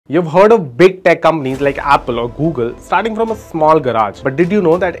You've heard of big tech companies like Apple or Google starting from a small garage. But did you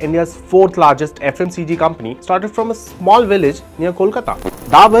know that India's fourth largest FMCG company started from a small village near Kolkata?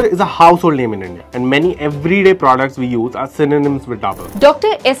 Dabur is a household name in India, and many everyday products we use are synonyms with Dabur.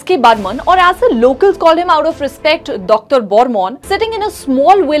 Dr. S.K. Burman, or as the locals call him out of respect, Daktur Burman, sitting in a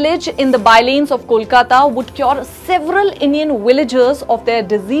small village in the bylanes of Kolkata, would cure several Indian villagers of their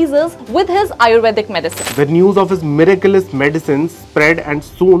diseases with his Ayurvedic medicine. The news of his miraculous medicines spread, and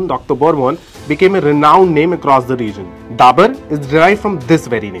soon Dr. Burman became a renowned name across the region. Dabur is derived from this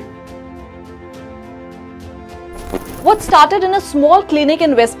very name. What started in a small clinic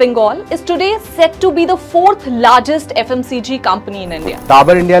in West Bengal is today said to be the fourth largest FMCG company in India.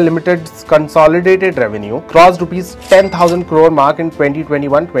 Dabur India Limited's consolidated revenue crossed rupees 10,000 crore mark in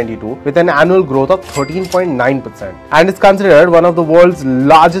 2021-22 with an annual growth of 13.9% and is considered one of the world's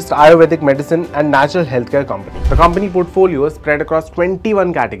largest Ayurvedic medicine and natural healthcare companies. The company portfolio is spread across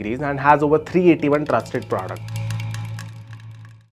 21 categories and has over 381 trusted products.